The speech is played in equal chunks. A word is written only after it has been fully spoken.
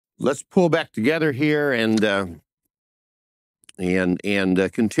let's pull back together here and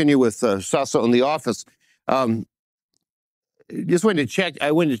continue with Sasse on the office. Just wanted to check.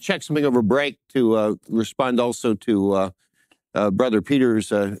 I wanted to check something over break to respond also to Brother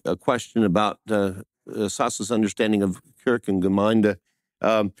Peter's question about Sasse's understanding of Kirche and Gemeinde.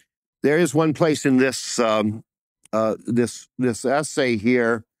 There is one place in this this essay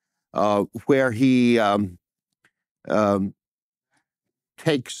here where he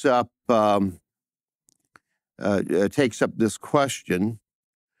takes up this question,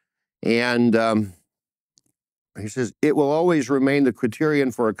 and he says, it will always remain the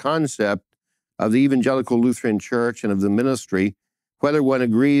criterion for a concept of the evangelical Lutheran Church and of the ministry, whether one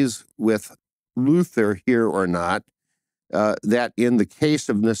agrees with Luther here or not, that in the case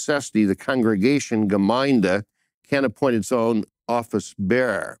of necessity, the congregation, Gemeinde, can appoint its own office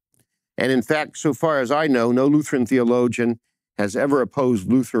bearer. And in fact, so far as I know, no Lutheran theologian has ever opposed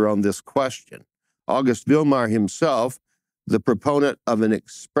Luther on this question. August Wilmar himself, the proponent of an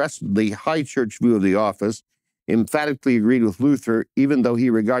expressly high church view of the office, emphatically agreed with Luther, even though he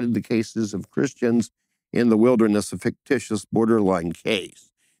regarded the cases of Christians in the wilderness a fictitious borderline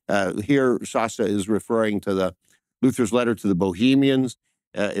case. Here, Sasse is referring to Luther's letter to the Bohemians.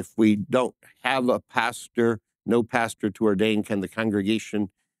 If we don't have a pastor, no pastor to ordain, can the congregation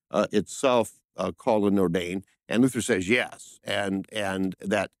itself call and ordain? And Luther says yes, and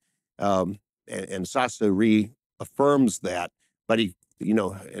that and Sasse reaffirms that, but he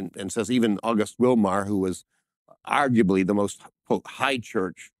and says even August Wilmar, who was arguably the most, quote, high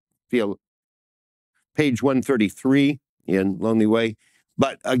church feel, page 133 in Lonely Way.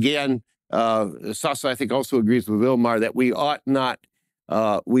 But again, Sasse, I think, also agrees with Wilmar that we ought not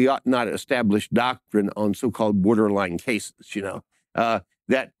establish doctrine on so-called borderline cases,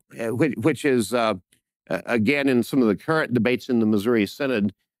 which is, again, in some of the current debates in the Missouri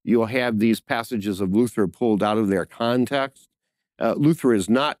Synod, you'll have these passages of Luther pulled out of their context. Luther is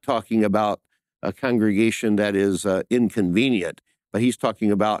not talking about a congregation that is inconvenient, but he's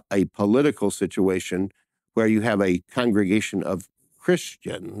talking about a political situation where you have a congregation of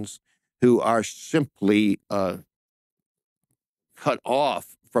Christians who are simply cut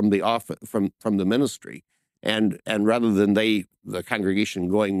off from the ministry, and rather than the congregation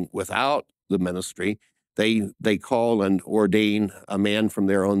going without the ministry, they call and ordain a man from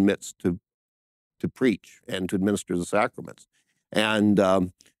their own midst to preach and to administer the sacraments, and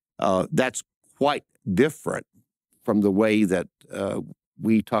that's quite different from the way that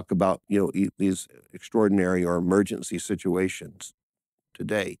we talk about, these extraordinary or emergency situations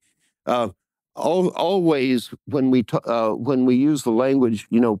today. Always, when we use the language,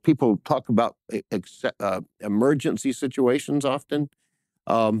 people talk about emergency situations often,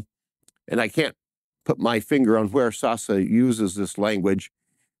 and I can't put my finger on where Sasse uses this language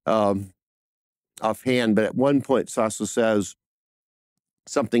offhand, but at one point Sasse says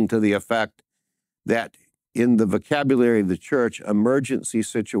something to the effect that in the vocabulary of the church, emergency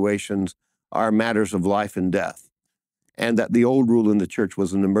situations are matters of life and death, and that the old rule in the church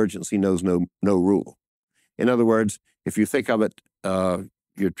was an emergency knows no rule. In other words, if you think of it,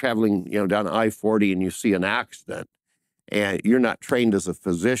 you're traveling down I-40 and you see an accident, and you're not trained as a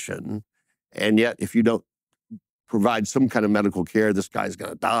physician, and yet if you don't provide some kind of medical care, this guy's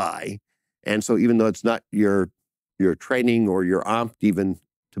going to die. And so even though it's not your training or your opt even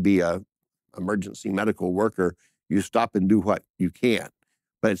to be a emergency medical worker, you stop and do what you can.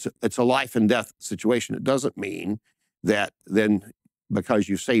 But it's a life and death situation. It doesn't mean that then because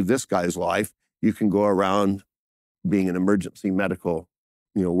you save this guy's life, you can go around being an emergency medical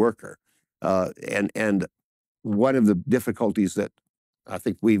worker. And one of the difficulties that I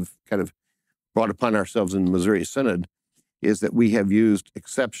think we've kind of brought upon ourselves in the Missouri Synod is that we have used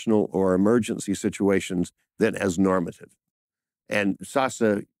exceptional or emergency situations then as normative. And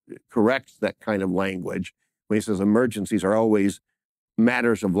Sasse corrects that kind of language when he says emergencies are always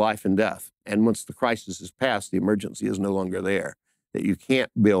matters of life and death. And once the crisis is past, the emergency is no longer there. That you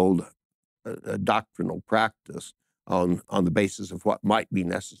can't build a doctrinal practice on the basis of what might be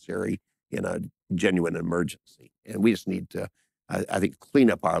necessary in a genuine emergency. And we just need to, I think,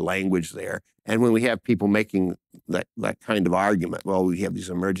 clean up our language there. And when we have people making that kind of argument, well, we have these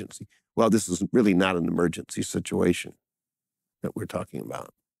emergency. Well, this is really not an emergency situation that we're talking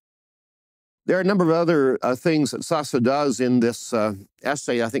about. There are a number of other things that Sasse does in this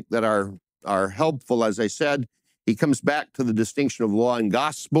essay, I think, that are helpful. As I said, he comes back to the distinction of law and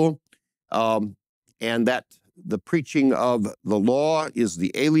gospel, and that the preaching of the law is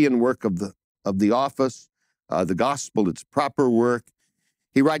the alien work of the office, the gospel, its proper work.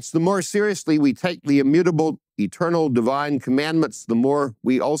 He writes, the more seriously we take the immutable eternal divine commandments, the more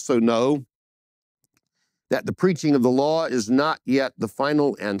we also know that the preaching of the law is not yet the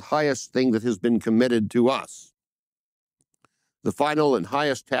final and highest thing that has been committed to us. The final and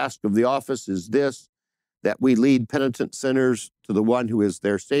highest task of the office is this, that we lead penitent sinners to the one who is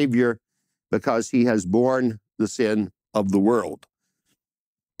their Savior, because he has borne the sin of the world.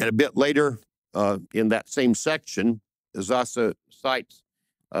 And a bit later in that same section, Sasse cites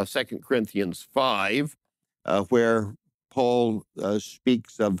 2 Corinthians 5, where Paul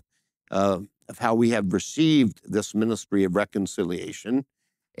speaks of how we have received this ministry of reconciliation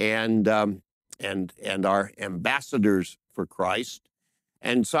and are ambassadors for Christ.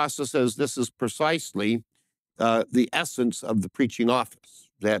 And Sasse says this is precisely the essence of the preaching office,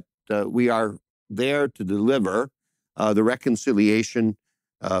 that we are there to deliver the reconciliation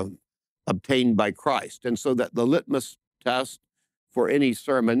obtained by Christ. And so that the litmus test for any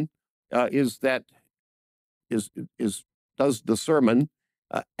sermon is does the sermon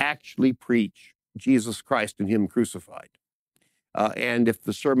actually preach Jesus Christ and him crucified? And if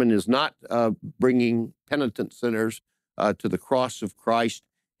the sermon is not bringing penitent sinners to the cross of Christ,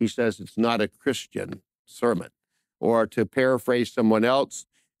 he says it's not a Christian sermon. Or to paraphrase someone else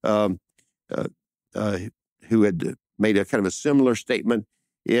who had made a kind of a similar statement,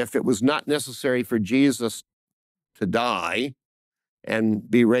 if it was not necessary for Jesus to die and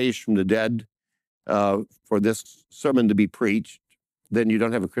be raised from the dead for this sermon to be preached, then you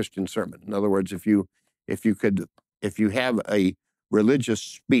don't have a Christian sermon. In other words, if you have a religious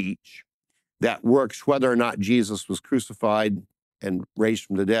speech that works whether or not Jesus was crucified and raised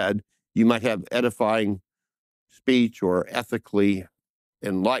from the dead, you might have edifying speech or ethically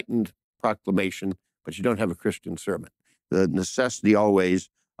enlightened proclamation, but you don't have a Christian sermon. The necessity always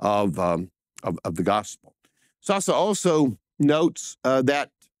of the gospel. Sasse also notes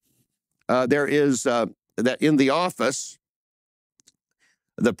that there is that in the office,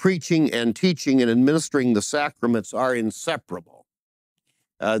 the preaching and teaching and administering the sacraments are inseparable.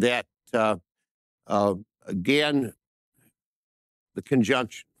 Again, the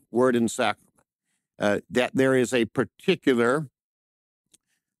conjunction, word and sacrament, that there is a particular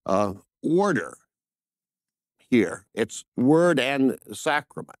order here. It's word and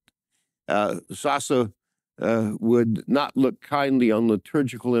sacrament. Sasse would not look kindly on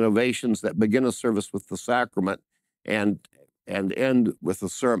liturgical innovations that begin a service with the sacrament and end with a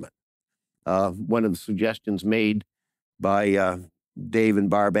sermon. One of the suggestions made by Dave and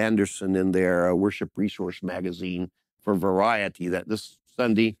Barb Anderson in their worship resource magazine for Variety, that this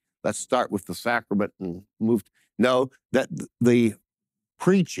Sunday, let's start with the sacrament and move. No, that the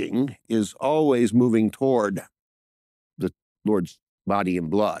preaching is always moving toward the Lord's body and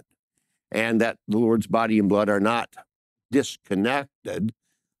blood, and that the Lord's body and blood are not disconnected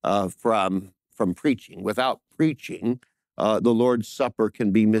from preaching. Without preaching, the Lord's Supper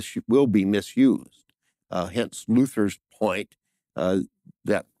will be misused. Hence Luther's point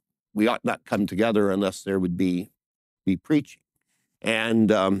that we ought not come together unless there would be preaching, and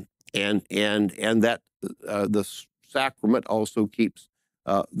that the sacrament also keeps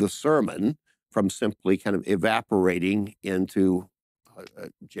the sermon from simply kind of evaporating into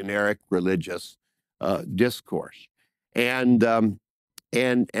generic religious discourse. And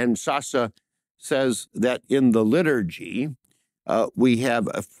Sasse says that in the liturgy we have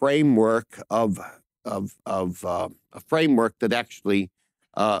a framework a framework that actually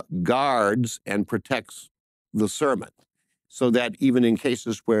guards and protects the sermon, so that even in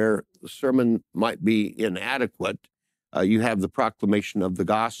cases where the sermon might be inadequate, you have the proclamation of the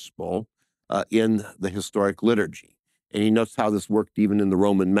gospel in the historic liturgy. And he notes how this worked even in the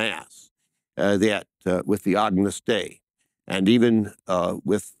Roman Mass, that with the Agnus Dei, and even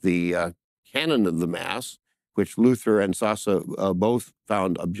with the canon of the Mass, which Luther and Sasse both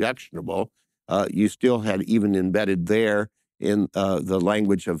found objectionable, you still had even embedded there in the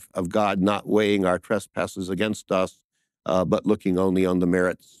language of God not weighing our trespasses against us, but looking only on the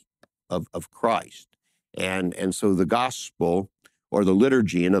merits of Christ. And so the gospel, or the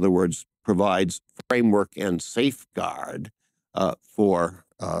liturgy, in other words, provides framework and safeguard for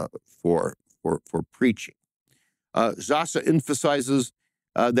preaching. Sasse emphasizes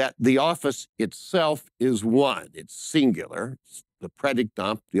that the office itself is one; it's singular. It's the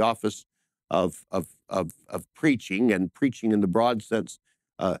predicant, the office of preaching, and preaching in the broad sense,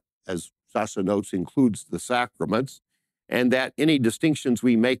 as Sasse notes, includes the sacraments, and that any distinctions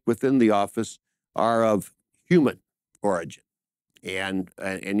we make within the office are of human origin, and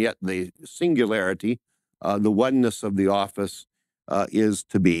yet the singularity, the oneness of the office, is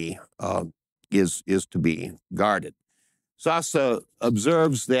to be guarded. Sasse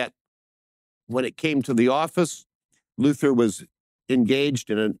observes that when it came to the office, Luther was engaged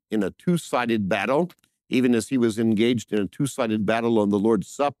in a two-sided battle, even as he was engaged in a two-sided battle on the Lord's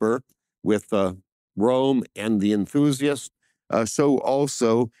Supper with Rome and the enthusiasts. So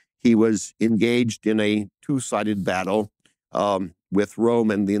also he was engaged in a two-sided battle with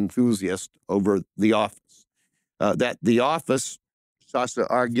Rome and the enthusiasts over the office. That the office, Sasse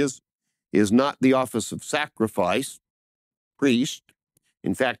argues, is not the office of sacrifice, priest.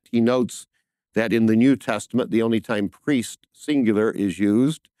 In fact, he notes that in the New Testament, the only time priest, singular, is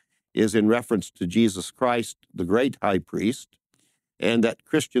used is in reference to Jesus Christ, the great high priest, and that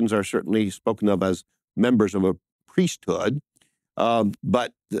Christians are certainly spoken of as members of a priesthood,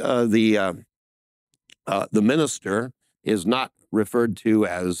 but the minister is not referred to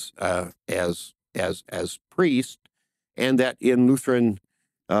as priest, and that in Lutheran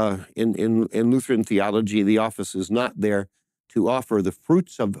in Lutheran theology, the office is not there to offer the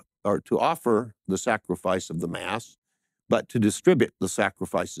fruits of, or to offer the sacrifice of the Mass, but to distribute the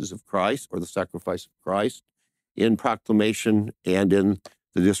sacrifices of Christ, or the sacrifice of Christ, in proclamation and in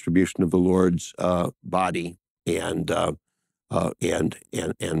the distribution of the Lord's body and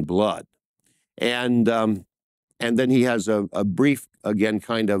blood. And then he has a brief, again,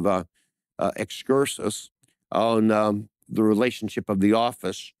 kind of excursus on the relationship of the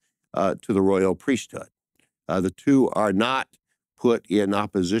office to the royal priesthood. The two are not put in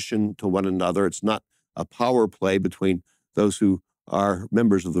opposition to one another. It's not a power play between those who are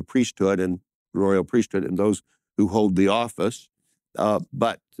members of the priesthood and the royal priesthood and those who hold the office.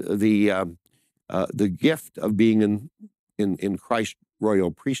 But the gift of being in Christ's royal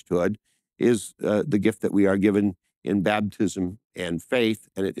priesthood is the gift that we are given in baptism and faith,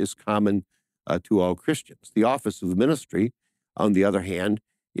 and it is common to all Christians. The office of the ministry, on the other hand,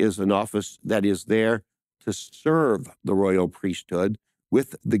 is an office that is there to serve the royal priesthood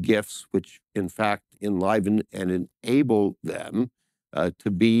with the gifts which, in fact, enliven and enable them to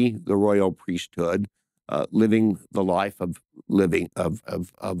be the royal priesthood, living the life of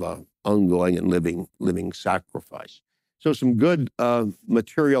ongoing and living sacrifice. So some good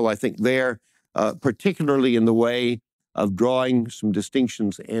material, I think, there, particularly in the way of drawing some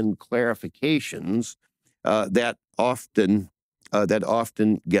distinctions and clarifications that often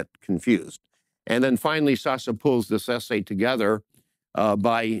get confused. And then finally, Sasse pulls this essay together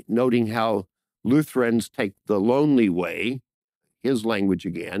by noting how Lutherans take the lonely way, his language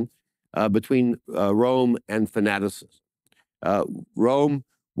again, between Rome and fanaticism. Rome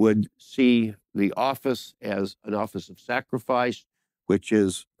would see the office as an office of sacrifice, which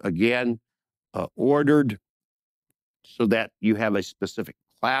is, again, ordered so that you have a specific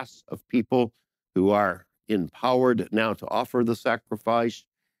class of people who are empowered now to offer the sacrifice.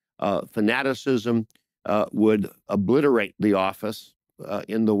 Fanaticism would obliterate the office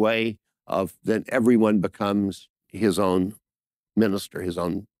in the way of then everyone becomes his own minister, his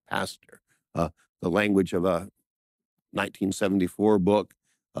own pastor. The language of a 1974 book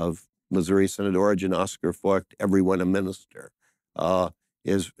of Missouri Synod origin Oscar Voigt, "Everyone a Minister,"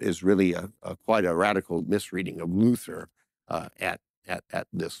 is really quite a radical misreading of Luther at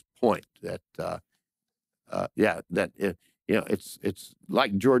this point. It's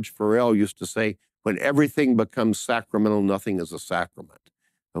like George Farrell used to say, when everything becomes sacramental, nothing is a sacrament.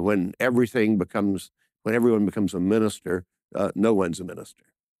 When everyone becomes a minister, no one's a minister.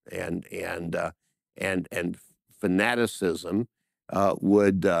 And fanaticism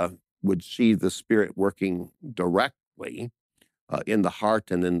would see the Spirit working directly in the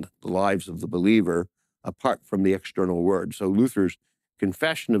heart and in the lives of the believer, apart from the external word. So Luther's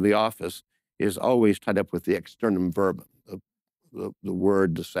confession of the office is always tied up with the externum verbum, the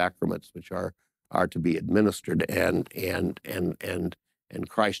word, the sacraments which are to be administered, and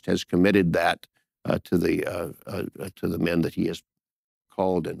Christ has committed that to the men that he has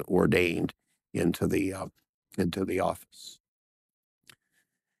called and ordained into the office.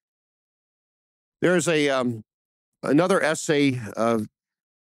 There's another essay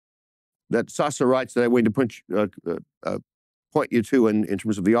that Sasse writes that I'm going to point you to in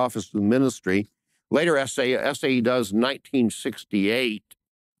terms of the office of the ministry. Later essay he does in 1968,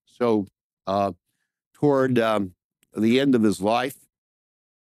 so toward the end of his life.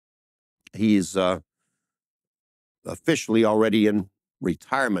 He's officially already in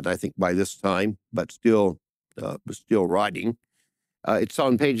retirement, I think, by this time, but still writing. It's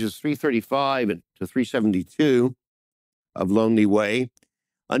on pages 335 to 372 of Lonely Way,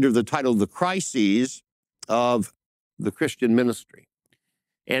 under the title "The Crises of the Christian Ministry."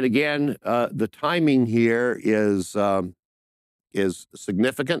 And again, the timing here is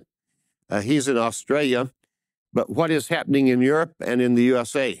significant. He's in Australia, but what is happening in Europe and in the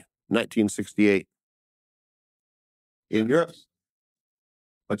USA 1968. In Europe.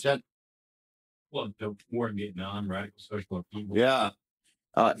 What's that? Well, the war in Vietnam, radical social upheaval. Yeah.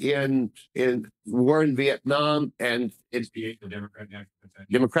 In war in Vietnam, and it's the Democratic National Convention.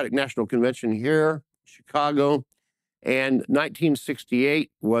 Democratic National Convention here, Chicago. And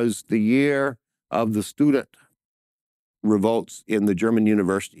 1968 was the year of the student revolts in the German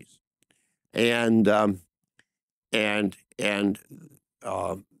universities. And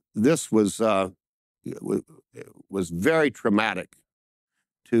this was very traumatic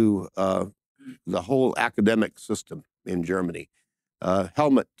to the whole academic system in Germany.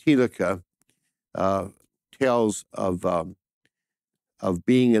 Helmut Thielicke tells of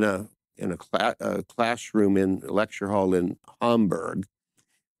being in a classroom in a lecture hall in Hamburg,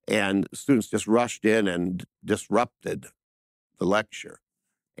 and students just rushed in and disrupted the lecture,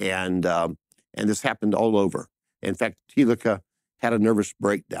 and this happened all over. In fact, Thielicke had a nervous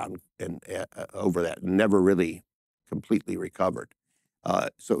breakdown over that, and never really completely recovered.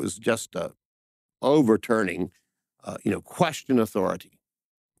 So it was just overturning, question authority.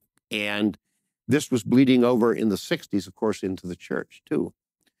 And this was bleeding over in the 60s, of course, into the church too.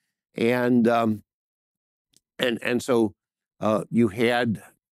 And so you had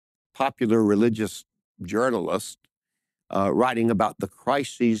popular religious journalists writing about the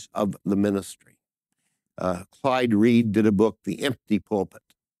crises of the ministry. Clyde Reed did a book, The Empty Pulpit,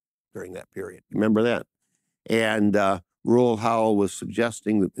 during that period. Remember that? And Roald Howell was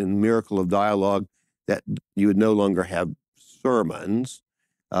suggesting that in Miracle of Dialogue that you would no longer have sermons,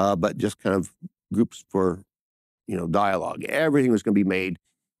 but just kind of groups for, dialogue. Everything was going to be made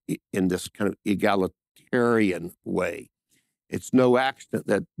in this kind of egalitarian way. It's no accident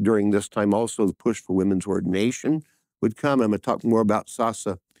that during this time also the push for women's ordination would come. I'm going to talk more about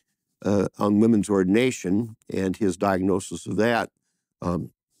Sasse on women's ordination and his diagnosis of that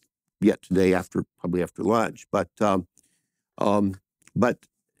yet today, probably after lunch. But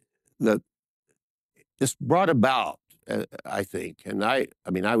this brought about, I think, and I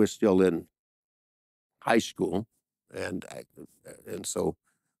was still in high school, and so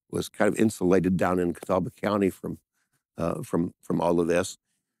was kind of insulated down in Catawba County from all of this.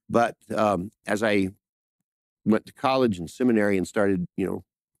 But as I went to college and seminary and started,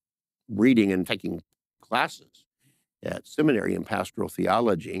 reading and taking classes at seminary in pastoral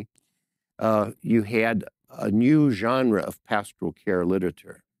theology, you had a new genre of pastoral care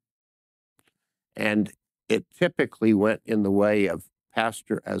literature. And it typically went in the way of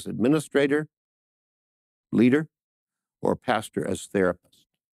pastor as administrator, leader, or pastor as therapist.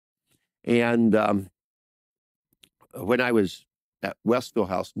 And when I was at Westville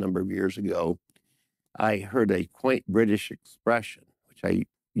House a number of years ago, I heard a quaint British expression, which I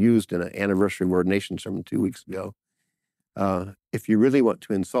used in an anniversary of ordination sermon 2 weeks ago. If you really want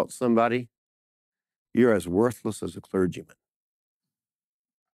to insult somebody, you're as worthless as a clergyman.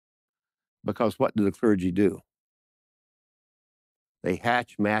 Because what do the clergy do? They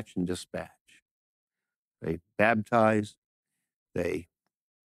hatch, match, and dispatch. They baptize, they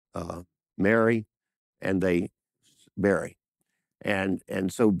marry, and they bury. And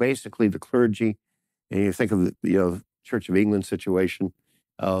so basically the clergy, and you think of the Church of England situation,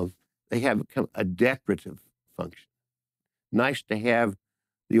 they have a decorative function. Nice to have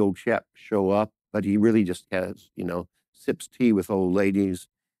the old chap show up, but he really just has, sips tea with old ladies,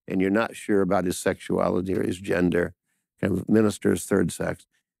 and you're not sure about his sexuality or his gender, kind of ministers third sex.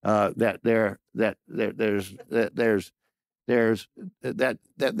 That they're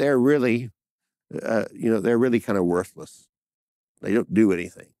really, they're really kind of worthless. They don't do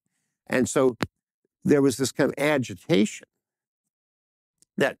anything. And so there was this kind of agitation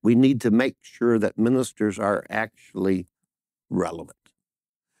that we need to make sure that ministers are actually relevant,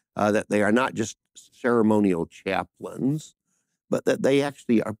 that they are not just ceremonial chaplains, but that they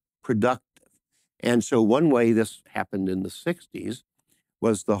actually are productive. And so one way this happened in the 60s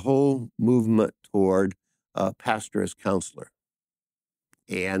was the whole movement toward pastor as counselor.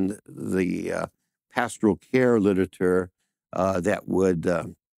 And the pastoral care literature that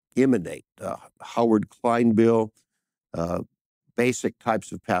would emanate, Howard Kleinbill, basic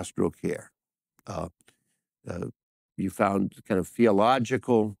types of pastoral care. You found kind of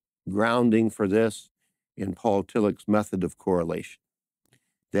theological grounding for this in Paul Tillich's method of correlation,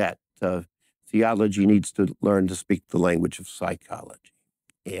 that theology needs to learn to speak the language of psychology.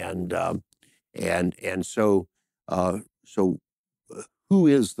 And so who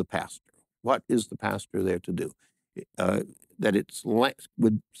is the pastor? What is the pastor there to do? That it's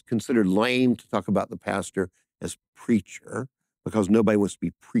considered lame to talk about the pastor as preacher, because nobody wants to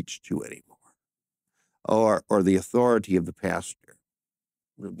be preached to anymore, or the authority of the pastor.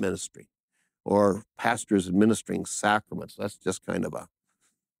 ministry, or pastors administering sacraments. That's just kind of a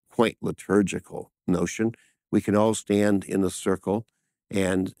quaint liturgical notion. We can all stand in a circle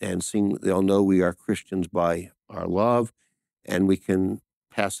and sing, they'll know we are Christians by our love, and we can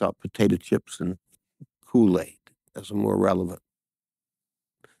pass out potato chips and Kool-Aid as a more relevant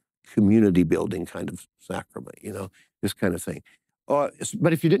community building kind of sacrament, this kind of thing. But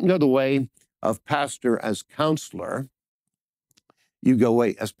if you didn't go the way of pastor as counselor, you go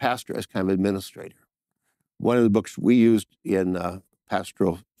way as pastor as kind of administrator. One of the books we used in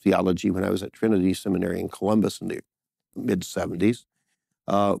pastoral theology when I was at Trinity Seminary in Columbus in the mid-'70s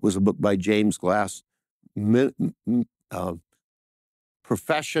was a book by James Glass,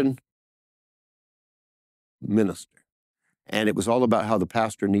 Profession Minister. And it was all about how the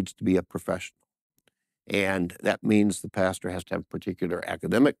pastor needs to be a professional. And that means the pastor has to have particular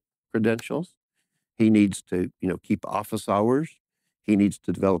academic credentials. He needs to, keep office hours. He needs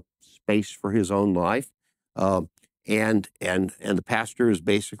to develop space for his own life. And the pastor is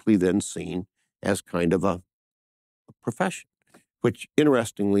basically then seen as kind of a profession, which,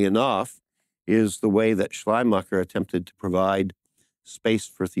 interestingly enough, is the way that Schleiermacher attempted to provide space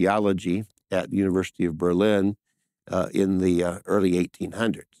for theology at the University of Berlin in the early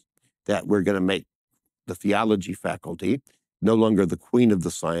 1800s, that we're going to make the theology faculty no longer the queen of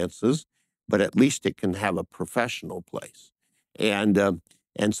the sciences, but at least it can have a professional place. And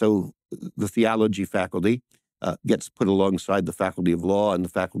so the theology faculty gets put alongside the faculty of law and the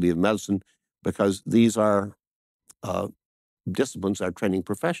faculty of medicine, because these are disciplines that are training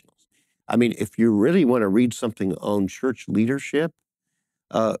professionals. I mean, if you really want to read something on church leadership,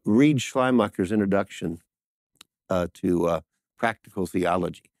 read Schleiermacher's introduction to practical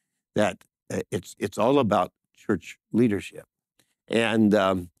theology. That it's all about church leadership. And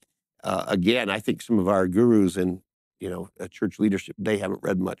again, I think some of our gurus in church leadership, they haven't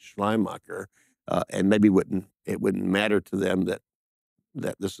read much Schleiermacher, and maybe it wouldn't matter to them that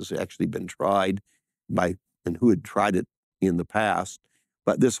this has actually been tried by and who had tried it in the past.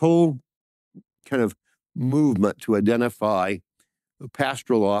 But this whole kind of movement to identify the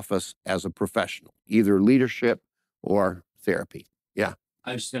pastoral office as a professional, either leadership or therapy. Yeah.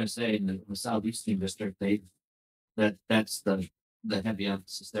 I was just going to say, in the Southeastern District, that's the heavy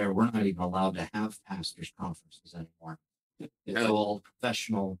emphasis there. We're not even allowed to have pastors' conferences anymore. It's all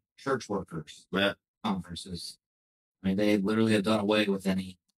professional church workers conferences. I mean, they literally have done away with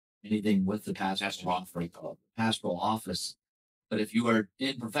anything with the pastoral office. But if you are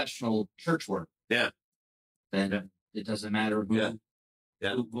in professional church work, then it doesn't matter who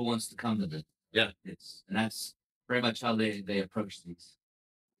wants to come to the and that's very much how they approach these.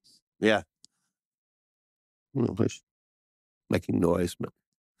 Yeah. Making noise, but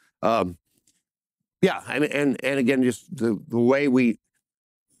I mean, and again, just the way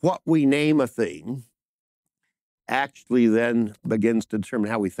what we name a thing actually then begins to determine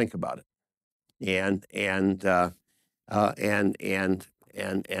how we think about it, and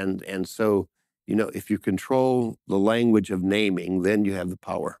so if you control the language of naming, then you have the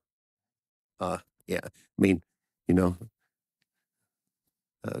power. I mean,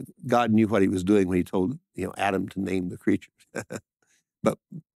 God knew what he was doing when he told Adam to name the creatures. but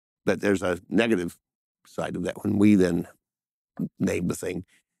there's a negative side of that when we then name the thing,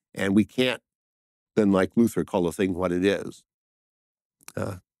 and we can't then, like Luther, call a thing what it is,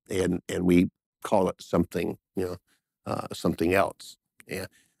 and we call it something something else.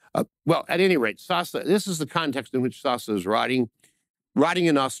 Well, at any rate, Sasse, this is the context in which Sasse is writing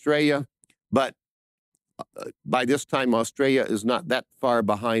in Australia, but by this time, Australia is not that far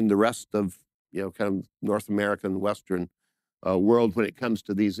behind the rest of, kind of North American, Western world when it comes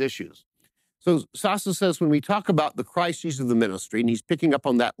to these issues. So Sasse says, when we talk about the crises of the ministry, and he's picking up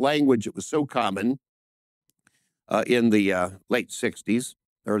on that language that was so common in the late 60s,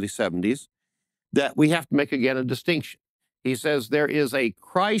 early 70s, that we have to make, again, a distinction. He says there is a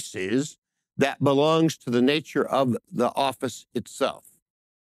crisis that belongs to the nature of the office itself.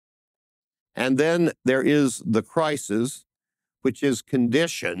 And then there is the crisis, which is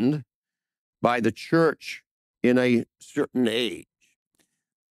conditioned by the church in a certain age.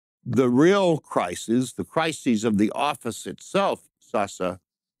 The real crisis, the crises of the office itself, Sasse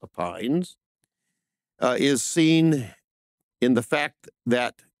opines, is seen in the fact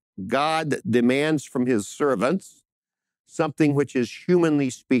that God demands from his servants something which is, humanly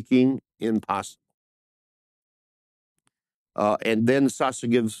speaking, impossible. And then Sasse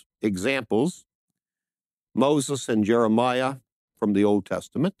gives examples: Moses and Jeremiah from the Old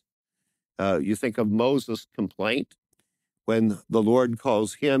Testament. You think of Moses' complaint when the Lord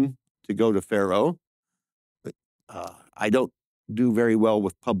calls him to go to Pharaoh. I don't do very well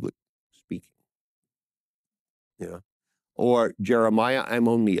with public speaking. Or Jeremiah, I'm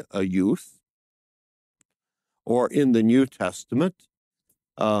only a youth. Or in the New Testament,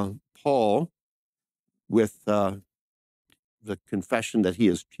 Paul, with the confession that he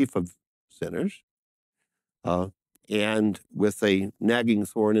is chief of sinners, and with a nagging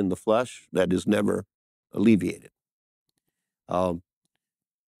thorn in the flesh that is never alleviated. And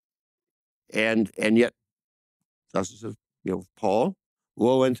yet, says, Paul,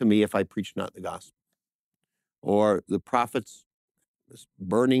 woe unto me if I preach not the gospel. Or the prophets, this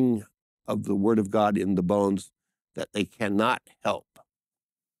burning of the word of God in the bones that they cannot help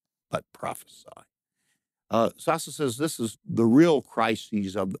but prophesy. Sasse says this is the real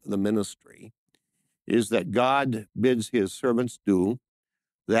crises of the ministry, is that God bids his servants do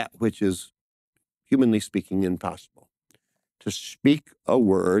that which is, humanly speaking, impossible. To speak a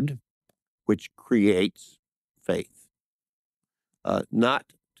word which creates faith.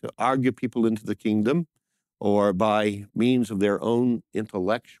 Not to argue people into the kingdom or by means of their own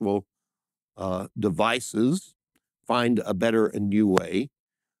intellectual devices find a better and new way,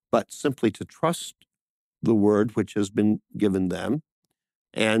 but simply to trust the word which has been given them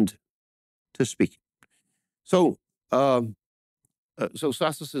and to speak. So,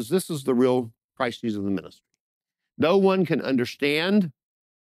 Sasse says this is the real crises of the ministry. No one can understand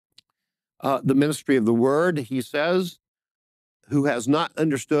the ministry of the word, he says, who has not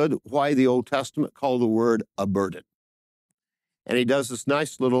understood why the Old Testament called the word a burden. And he does this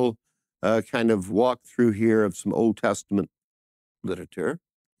nice little kind of walk through here of some Old Testament literature,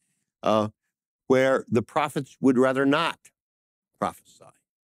 where the prophets would rather not prophesy.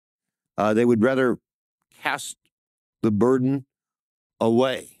 They would rather cast the burden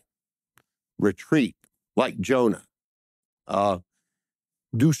away, retreat, like Jonah,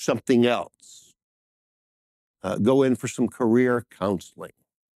 do something else, go in for some career counseling,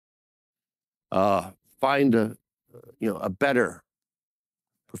 find a better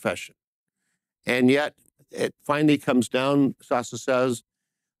profession. And yet it finally comes down, Sasse says,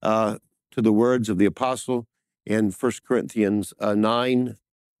 to the words of the apostle in 1 Corinthians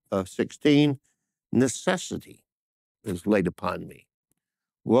 9:16, necessity is laid upon me.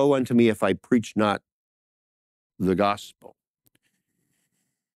 Woe unto me if I preach not the gospel.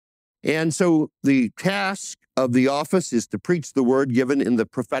 And so the task of the office is to preach the word given in the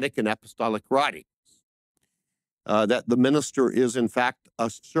prophetic and apostolic writings. That the minister is, in fact, a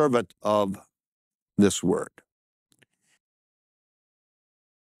servant of this word.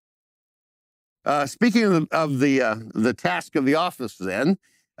 Speaking of the task of the office, then,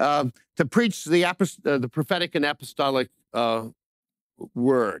 to preach the prophetic and apostolic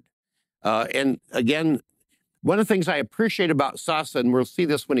word. And again, one of the things I appreciate about Sasse, and we'll see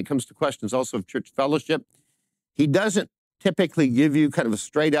this when it comes to questions also of church fellowship, he doesn't typically give you kind of a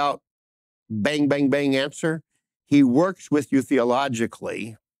straight out bang, bang, bang answer. He works with you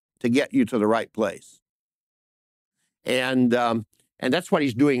theologically to get you to the right place. And that's what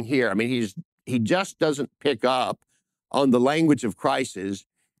he's doing here. I mean, he just doesn't pick up on the language of crisis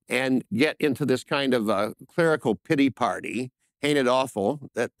and get into this kind of a clerical pity party. Ain't it awful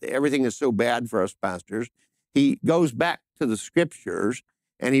that everything is so bad for us pastors? He goes back to the scriptures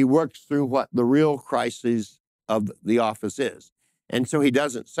and he works through what the real crisis of the office is. And so he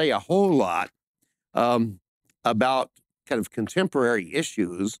doesn't say a whole lot about kind of contemporary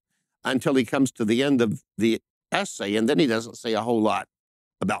issues until he comes to the end of the essay, and then he doesn't say a whole lot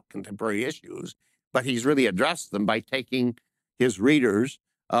about contemporary issues, but he's really addressed them by taking his readers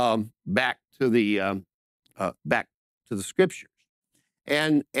back to the scriptures,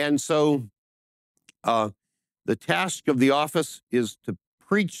 and so the task of the office is to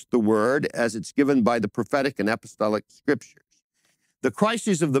preach the word as it's given by the prophetic and apostolic scriptures. The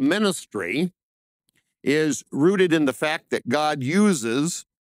crisis of the ministry is rooted in the fact that God uses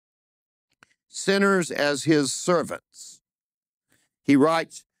sinners as his servants. He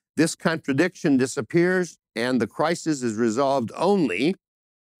writes, this contradiction disappears and the crisis is resolved only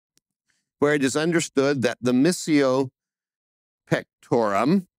where it is understood that the missio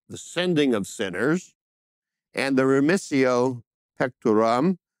pectorum, the sending of sinners, and the remissio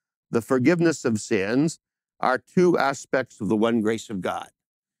pectorum, the forgiveness of sins, are two aspects of the one grace of God.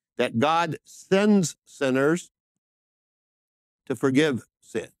 That God sends sinners to forgive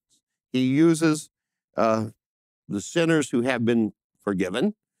sins. He uses the sinners who have been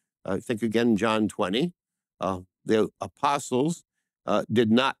forgiven. Think again, John 20. The apostles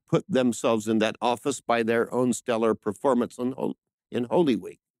did not put themselves in that office by their own stellar performance in Holy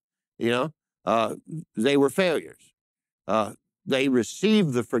Week. They were failures. They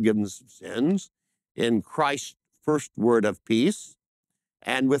received the forgiveness of sins in Christ's first word of peace,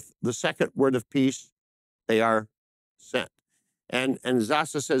 and with the second word of peace, they are sent. And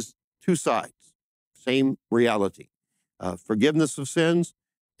Sasse says two sides, same reality. Forgiveness of sins,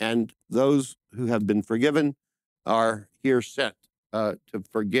 and those who have been forgiven are here sent to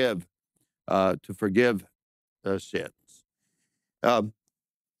forgive sins.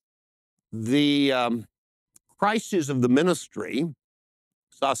 The crisis of the ministry,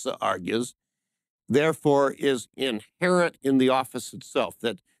 Sasse argues, therefore is inherent in the office itself,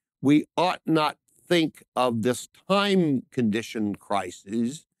 that we ought not think of this time condition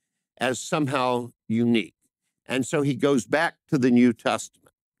crisis as somehow unique. And so he goes back to the New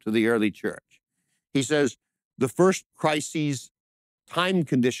Testament, to the early church. He says the first crises, time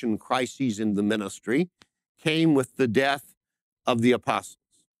condition crises in the ministry, came with the death of the apostles.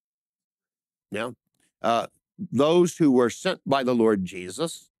 Now, those who were sent by the Lord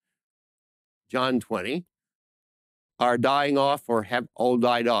Jesus, John 20, are dying off or have all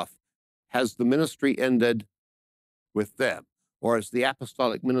died off. Has the ministry ended with them? Or is the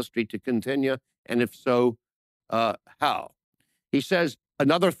apostolic ministry to continue? And if so, how? He says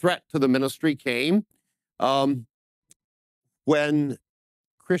another threat to the ministry came when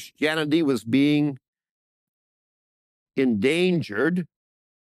Christianity was being endangered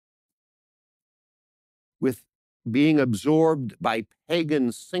with being absorbed by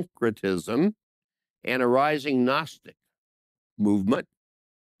pagan syncretism and a rising Gnostic movement,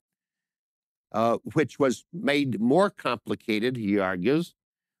 which was made more complicated, he argues,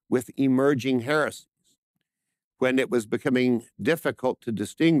 with emerging heresies, when it was becoming difficult to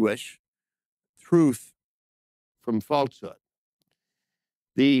distinguish truth from falsehood.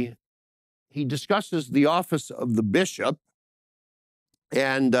 He discusses the office of the bishop,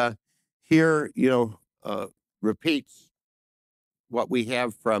 and here, repeats what we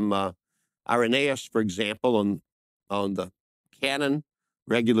have from Irenaeus, for example, on the canon,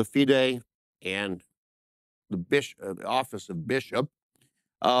 regula fide, and the office of bishop,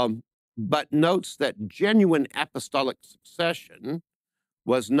 but notes that genuine apostolic succession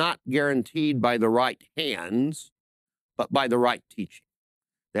was not guaranteed by the right hands, but by the right teaching.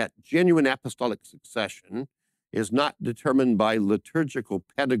 That genuine apostolic succession is not determined by liturgical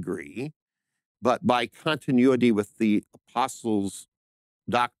pedigree, but by continuity with the apostles'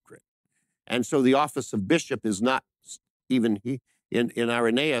 doctrine. And so the office of bishop is not, even in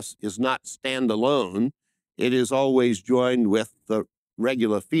Irenaeus, is not standalone. It is always joined with the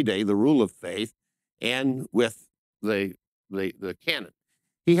regula fide, the rule of faith, and with the canon.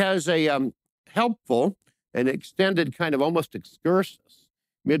 He has a helpful and extended kind of almost excursus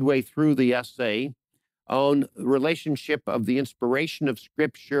midway through the essay on the relationship of the inspiration of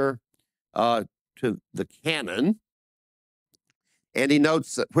Scripture to the canon. And he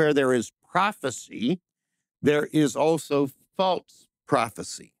notes that where there is prophecy, there is also false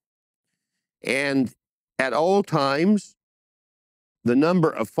prophecy. And at all times, the number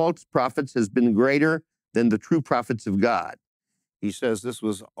of false prophets has been greater than the true prophets of God. He says this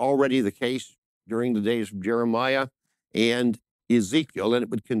was already the case during the days of Jeremiah and Ezekiel, and it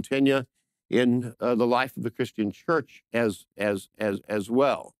would continue in the life of the Christian church as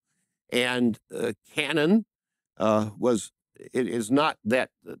well. And canon it is not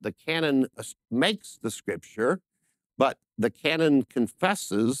that the canon makes the Scripture, but the canon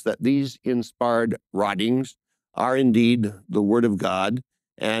confesses that these inspired writings are indeed the Word of God,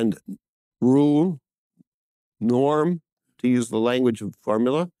 and rule, norm, to use the language of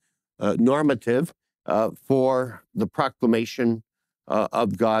formula, normative for the proclamation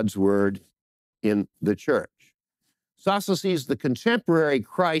of God's Word in the church. Sasse sees the contemporary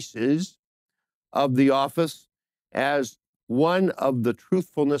crisis of the office as one of the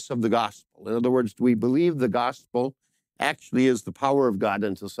truthfulness of the gospel. In other words, do we believe the gospel actually is the power of God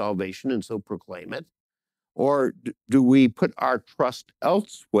unto salvation and so proclaim it? Or do we put our trust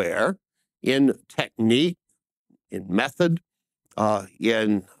elsewhere in technique, in method,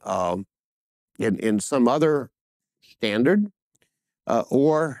 in some other standard,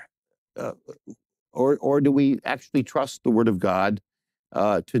 or do we actually trust the Word of God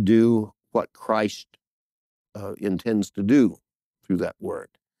to do what Christ intends to do through that Word?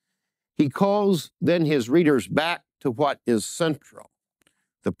 He calls then his readers back to what is central.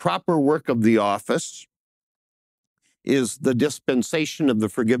 The proper work of the office is the dispensation of the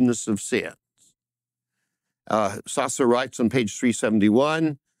forgiveness of sins. Sasse writes on page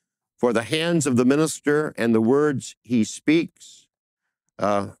 371, "For the hands of the minister and the words he speaks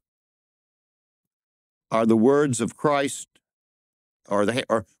are the words of Christ, for the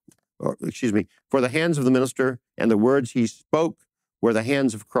hands of the minister and the words he spoke were the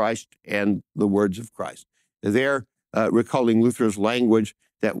hands of Christ and the words of Christ." They're recalling Luther's language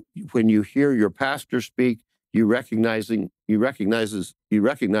that when you hear your pastor speak, you recognize that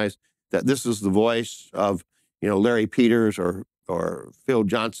this is the voice of Larry Peters or Phil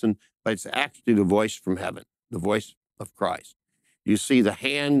Johnson, but it's actually the voice from heaven, the voice of Christ. You see the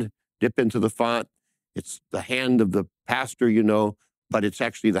hand dip into the font. It's the hand of the pastor, but it's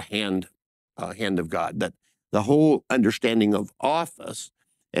actually the hand of God. That the whole understanding of office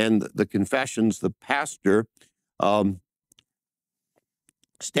and the confessions, the pastor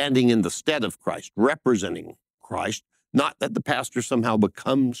standing in the stead of Christ, representing Christ, not that the pastor somehow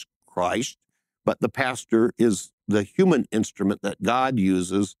becomes Christ, but the pastor is the human instrument that God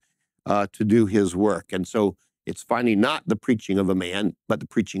uses to do his work. And so it's finally not the preaching of a man, but the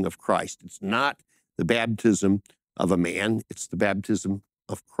preaching of Christ. It's not the baptism of a man, it's the baptism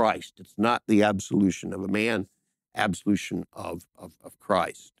of Christ. It's not the absolution of a man, absolution of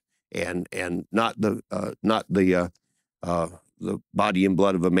Christ, and not the body and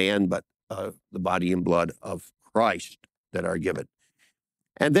blood of a man, but the body and blood of Christ that are given.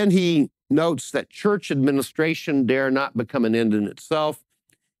 And then he notes that church administration dare not become an end in itself.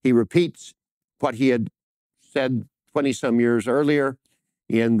 He repeats what he had said 20-some years earlier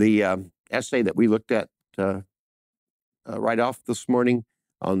in the essay that we looked at right off this morning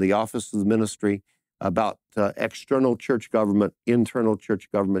on the office of the ministry about external church government, internal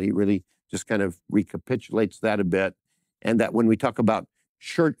church government. He really just kind of recapitulates that a bit. And that when we talk about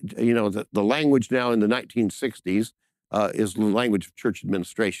church, the language now in the 1960s is the language of church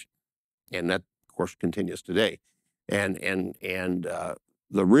administration. And that, of course, continues today. And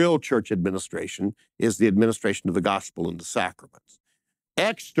the real church administration is the administration of the gospel and the sacraments.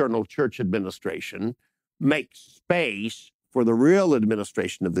 External church administration makes space for the real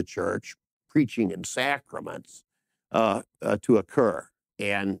administration of the church, preaching and sacraments, to occur.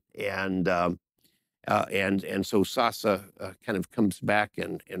 And so Sasse kind of comes back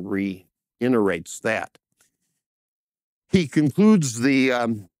and reiterates that. He concludes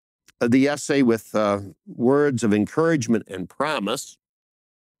the essay with words of encouragement and promise.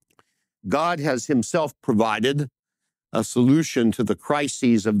 God has himself provided a solution to the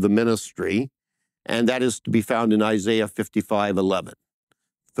crises of the ministry, and that is to be found in Isaiah 55:11.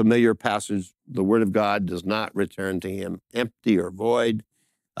 Familiar passage, the word of God does not return to him empty or void,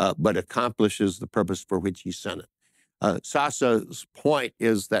 but accomplishes the purpose for which he sent it. Sasse's point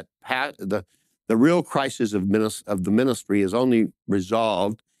is that the real crisis of the ministry is only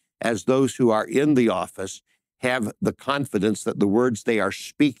resolved as those who are in the office have the confidence that the words they are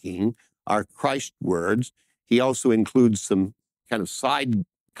speaking are Christ words. He also includes some kind of side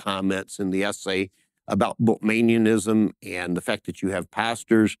comments in the essay about Bultmannianism and the fact that you have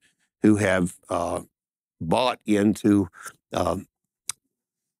pastors who have bought into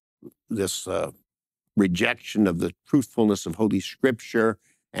this rejection of the truthfulness of Holy Scripture,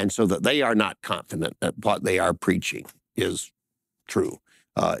 and so that they are not confident that what they are preaching is true.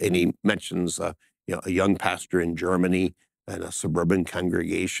 And he mentions a young pastor in Germany and a suburban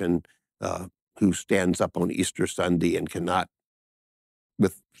congregation who stands up on Easter Sunday and cannot,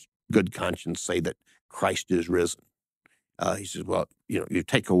 with good conscience, say that Christ is risen. He says, well, you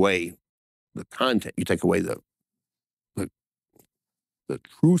take away the content, you take away the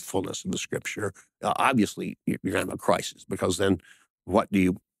truthfulness of the Scripture. Obviously, you're going to have a crisis, because then what do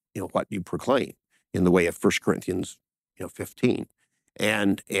you proclaim in the way of 1 Corinthians 15,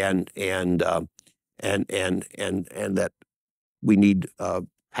 and that we need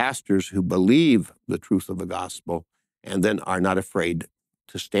pastors who believe the truth of the gospel and then are not afraid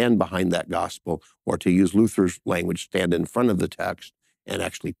to stand behind that gospel, or, to use Luther's language, stand in front of the text and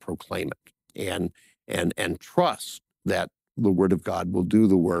actually proclaim it, and trust that the Word of God will do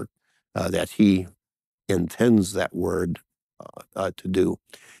the work that he intends that Word to do.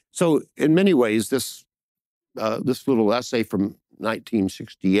 So in many ways, this little essay from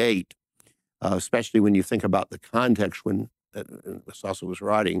 1968, especially when you think about the context when Sasse was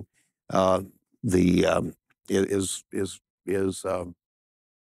writing, is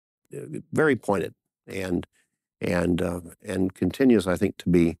very pointed and continues, I think, to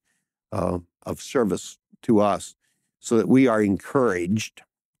be of service to us, so that we are encouraged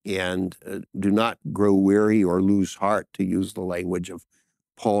and do not grow weary or lose heart, to use the language of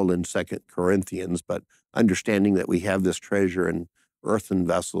Paul in 2 Corinthians, but understanding that we have this treasure in earthen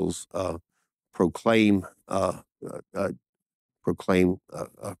vessels, proclaim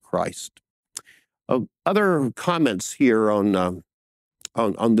Christ. Other comments here on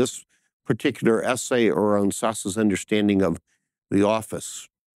this particular essay, or on Sasse's understanding of the office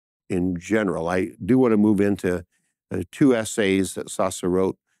in general. I do want to move into two essays that Sasse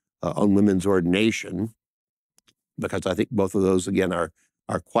wrote on women's ordination. because I think both of those again are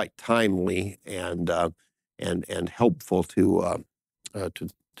quite timely and helpful to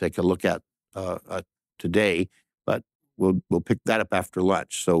take a look at today. But we'll pick that up after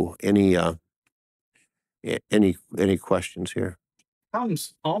lunch. So any questions here?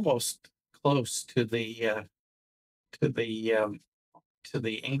 Sounds almost close to the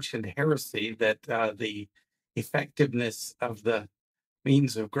ancient heresy that the effectiveness of the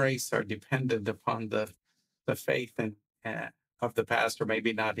means of grace are dependent upon the faith and of the pastor,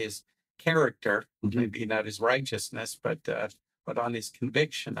 maybe not his character, maybe not his righteousness, but on his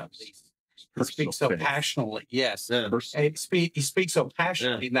conviction of these. He speaks so passionately. Yes, he speaks so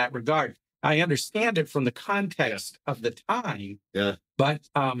passionately in that regard. I understand it from the context of the time. Yeah. But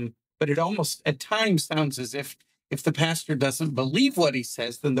it almost at times sounds as if the pastor doesn't believe what he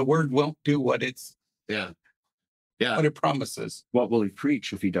says, then the word won't do what it's what it promises. What will he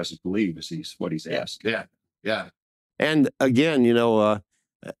preach if he doesn't believe? Is what he's asking. Yeah. And again,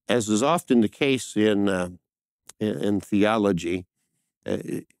 as is often the case in theology,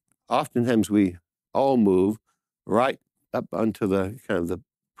 oftentimes we all move right up onto the kind of the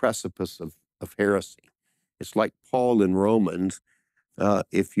precipice of heresy. It's like Paul in Romans.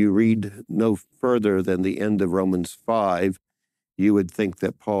 If you read no further than the end of Romans 5, you would think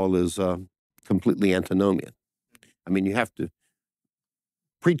that Paul is completely antinomian. I mean, you have to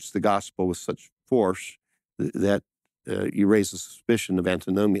preach the gospel with such force that you raise a suspicion of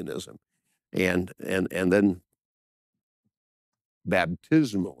antinomianism. And then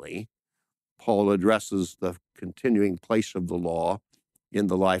baptismally, Paul addresses the continuing place of the law in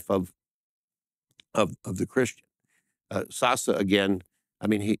the life of the Christian. Sasse, again, I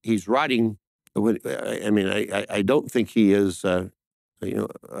mean, he's writing, I mean, I don't think he is, kind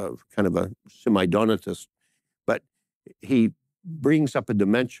of a semi-Donatist, but he brings up a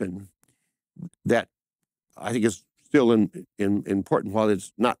dimension that I think is still important. While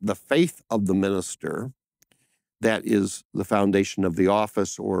it's not the faith of the minister that is the foundation of the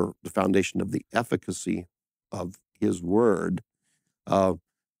office or the foundation of the efficacy of his word,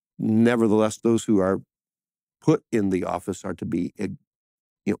 nevertheless, those who are put in the office are to be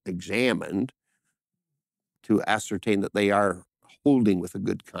examined to ascertain that they are holding with a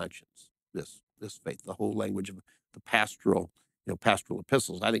good conscience this faith. The whole language of the pastoral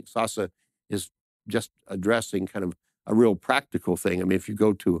epistles. I think Sasse is just addressing kind of a real practical thing. I mean, if you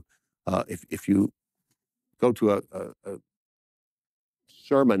go to if you go to a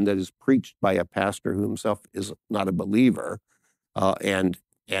sermon that is preached by a pastor who himself is not a believer, and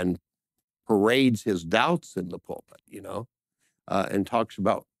parades his doubts in the pulpit, and talks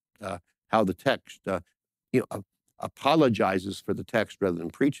about how the text, apologizes for the text rather than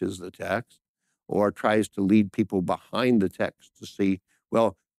preaches the text, or tries to lead people behind the text to see,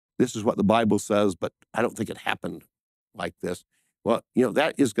 well, this is what the Bible says, but I don't think it happened like this. Well,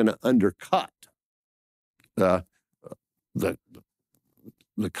 that is going to undercut the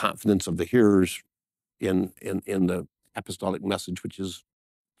confidence of the hearers in the apostolic message, which is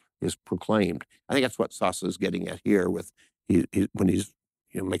proclaimed. I think that's what Sasse is getting at here with when he's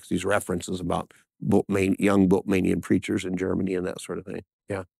makes these references about young Bultmannian preachers in Germany and that sort of thing.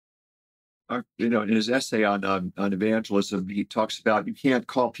 Yeah. In his essay on evangelism, he talks about you can't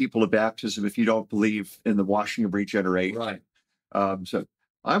call people to baptism if you don't believe in the washing of regeneration. Right. So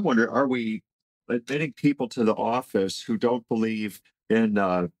I wonder, are we admitting people to the office who don't believe in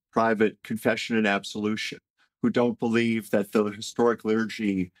private confession and absolution, who don't believe that the historic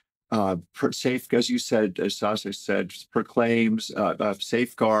liturgy as you said, as Sasse said, proclaims,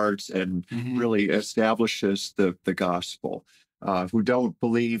 safeguards, and really establishes the gospel, who don't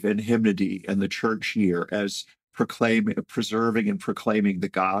believe in hymnody and the church year as preserving and proclaiming the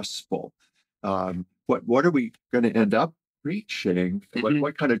gospel. What are we going to end up preaching?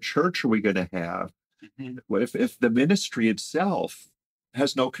 What kind of church are we going to have? If the ministry itself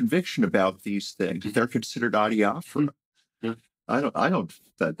has no conviction about these things, if they're considered adiaphora? I don't.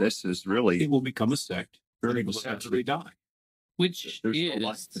 That this is really. It will become a sect. Very Will eventually die. Which There's no is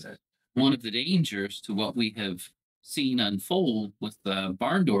life to that. one of the dangers to what we have seen unfold with the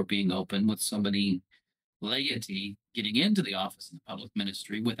barn door being open, with so many laity getting into the office of the public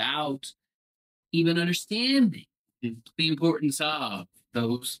ministry without even understanding the importance of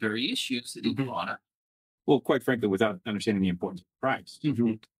those very issues that he brought up. Well, quite frankly, without understanding the importance of Christ.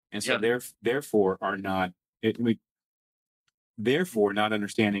 And so therefore are not not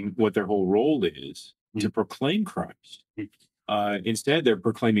understanding what their whole role is to proclaim Christ. Instead, they're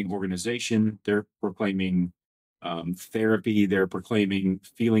proclaiming organization, they're proclaiming therapy, they're proclaiming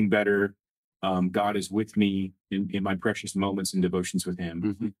feeling better, God is with me in my precious moments and devotions with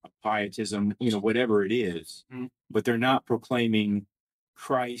him, pietism, whatever it is, but they're not proclaiming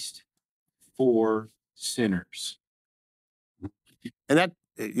Christ for sinners. And that,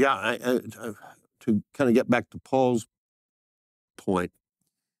 to kind of get back to Paul's point,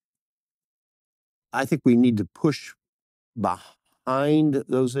 I think we need to push behind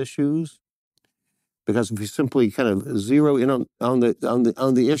those issues, because if we simply kind of zero in on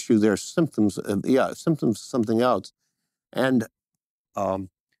the issue, there are symptoms of something else. And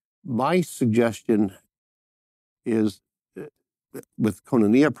my suggestion is, with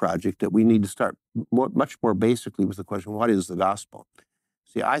Koinonia Project, that we need to start much more basically with the question, what is the gospel?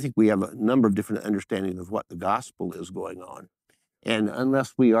 See, I think we have a number of different understandings of what the gospel is going on. And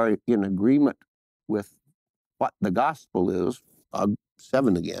unless we are in agreement with what the gospel is,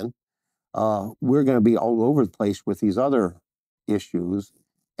 7 again, we're going to be all over the place with these other issues,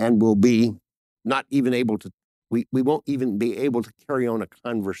 and we'll be not even able to, we won't even be able to carry on a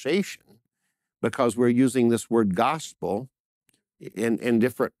conversation, because we're using this word gospel in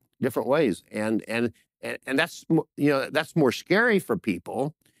different ways. And that's, that's more scary for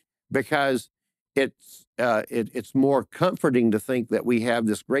people, because it's more comforting to think that we have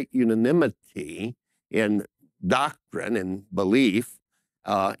this great unanimity in doctrine and belief,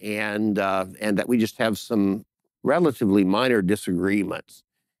 and that we just have some relatively minor disagreements,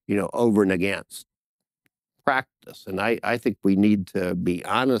 over and against practice. And I think we need to be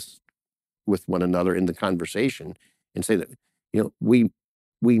honest with one another in the conversation and say that, we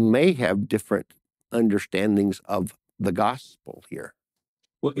may have different understandings of the gospel here.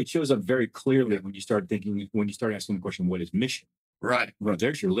 Well, it shows up very clearly when you start asking the question, what is mission? Right. Well,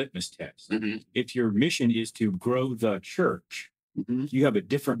 there's your litmus test. If your mission is to grow the church, you have a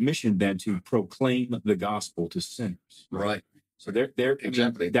different mission than to proclaim the gospel to sinners. Right. So they're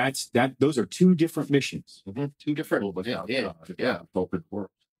Exactly. Those are two different missions. Two different. Open world.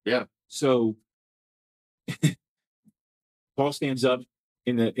 Yeah. So Paul stands up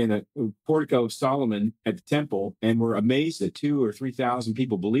in the portico of Solomon at the temple, and we're amazed that 2,000 or 3,000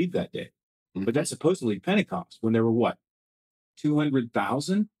 people believed that day. But that's supposedly Pentecost, when there were what,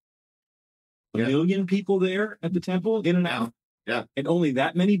 200,000, a million people there at the temple, in and out. Yeah. And only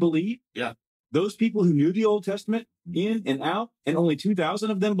that many believed. Yeah. Those people who knew the Old Testament in and out, and only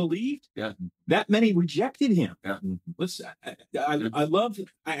 2,000 of them believed. Yeah. That many rejected him. Yeah.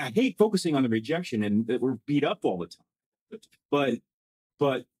 I hate focusing on the rejection and that we're beat up all the time.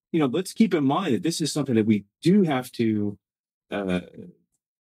 But let's keep in mind that this is something that we do have to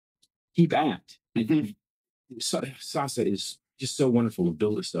keep at. Sasse is just so wonderful to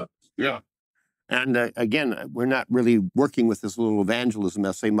build us up. Yeah. And again, we're not really working with this little evangelism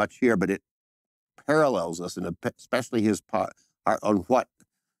essay much here, but it parallels us, and especially his part on what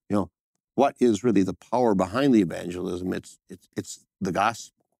is really the power behind the evangelism. It's the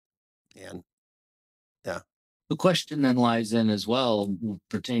gospel. And the question then lies in as well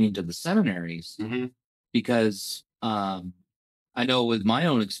pertaining to the seminaries, because I know with my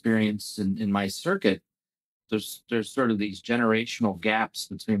own experience in my circuit, there's sort of these generational gaps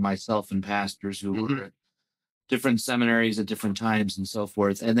between myself and pastors who were at different seminaries at different times and so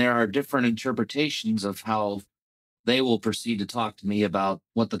forth. And there are different interpretations of how they will proceed to talk to me about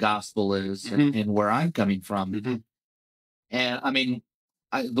what the gospel is and where I'm coming from. And I mean,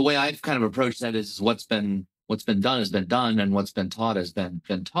 the way I've kind of approached that is what's been done has been done, and what's been taught has been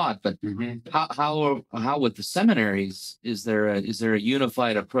taught. But how with the seminaries, is there a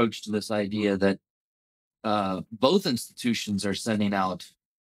unified approach to this idea that both institutions are sending out,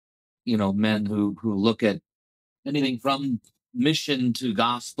 men who look at anything from mission to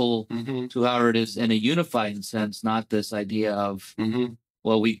gospel to however it is in a unified sense, not this idea of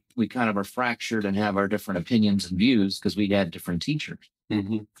well, we kind of are fractured and have our different opinions and views because we had different teachers.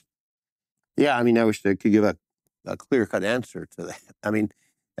 Yeah, I mean, I wish I could give a clear-cut answer to that. I mean,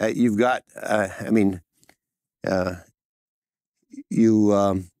 you've got,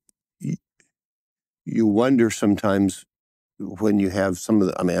 you wonder sometimes when you have some of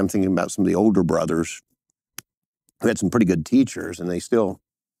the, I'm thinking about some of the older brothers who had some pretty good teachers, and they still,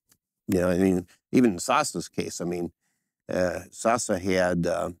 even in Sasse's case, Sasse had,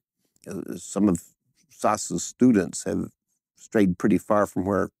 some of Sasse's students have strayed pretty far from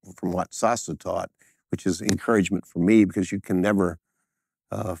what Sasse taught, which is encouragement for me, because you can never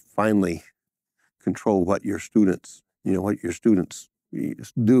finally control what your students,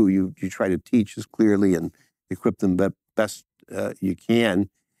 do. You try to teach as clearly and equip them best you can,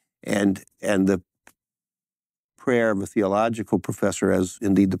 and the prayer of a theological professor, as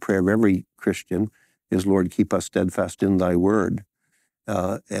indeed the prayer of every Christian, is, Lord, keep us steadfast in thy word.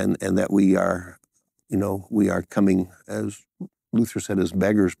 and that we are, we are coming, as Luther said, as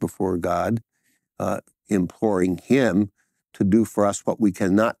beggars before God, imploring Him to do for us what we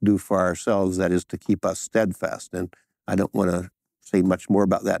cannot do for ourselves, that is to keep us steadfast. And I don't want to say much more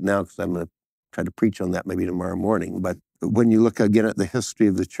about that now because I'm going to try to preach on that maybe tomorrow morning. But when you look again at the history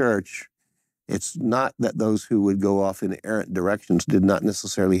of the church, it's not that those who would go off in errant directions did not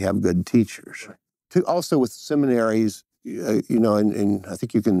necessarily have good teachers. Also with seminaries, and I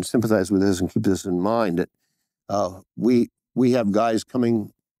think you can sympathize with this and keep this in mind, that we have guys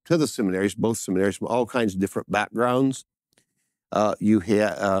coming to the seminaries, both seminaries, from all kinds of different backgrounds. You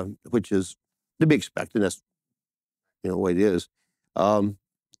have, which is to be expected. That's the way it is. And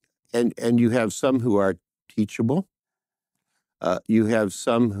you have some who are teachable. You have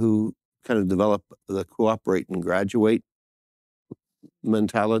some who kind of develop the cooperate and graduate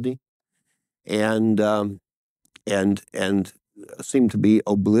mentality, and seem to be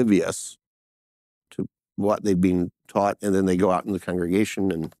oblivious to what they've been taught, and then they go out in the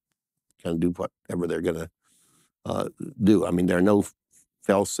congregation and kind of do whatever they're going to do. I mean, there are no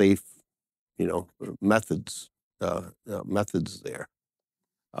fail-safe, methods there.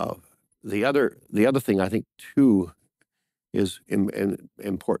 The other thing I think too is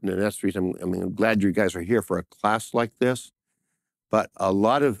important, and that's the reason I'm glad you guys are here for a class like this. But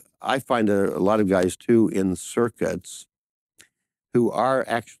I find a lot of guys too in circuits who are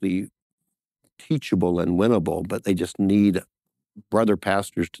actually teachable and winnable, but they just need brother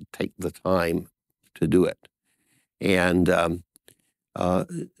pastors to take the time to do it. And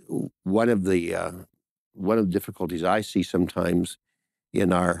one of the difficulties I see sometimes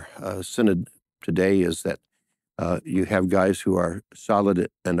in our synod today is that you have guys who are solid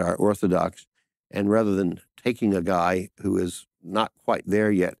and are orthodox, and rather than taking a guy who is not quite there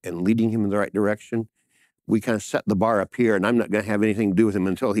yet and leading him in the right direction, we kind of set the bar up here, and I'm not going to have anything to do with him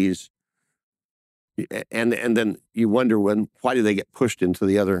until he's. And then you wonder why do they get pushed into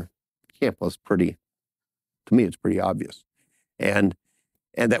the other camp? Well, to me, it's pretty obvious, and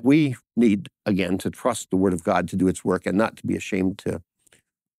that we need again to trust the Word of God to do its work, and not to be ashamed to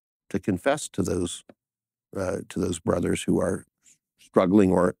confess to those brothers who are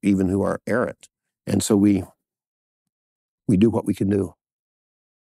struggling or even who are errant. And so we do what we can do.